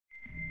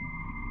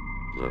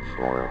The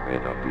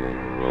formidable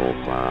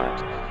robot.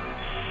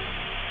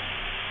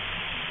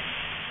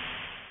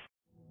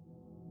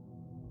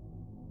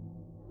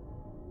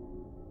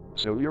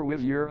 So you're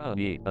with your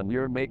honey, and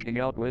you're making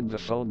out when the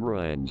phone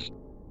rings.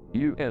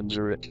 You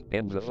answer it,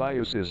 and the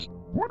voice is,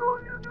 "What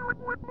are you doing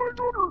with my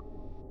daughter?"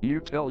 You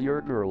tell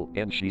your girl,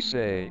 and she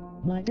say,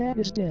 "My dad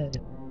is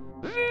dead."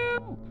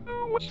 "Then,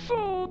 what's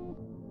phone?"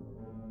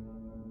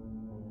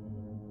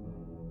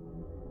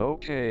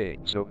 Okay,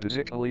 so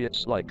basically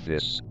it's like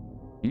this.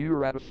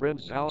 You're at a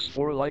friend's house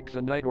for like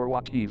the night or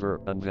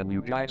whatever, and then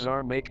you guys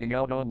are making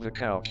out on the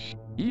couch.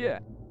 Yeah.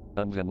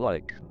 And then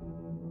like,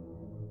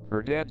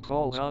 her dad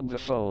calls on the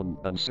phone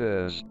and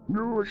says,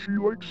 "No, she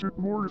likes it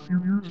more if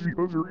you use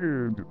the other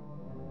hand."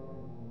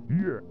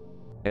 Yeah.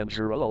 And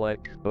you're all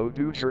like, "Oh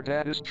dude, your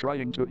dad is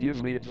trying to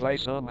give me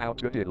advice on how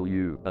to diddle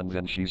you," and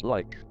then she's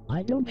like,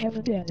 "I don't have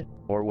a dad."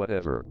 Or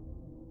whatever.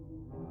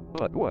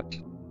 But what?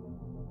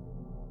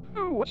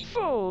 What's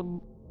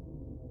phone?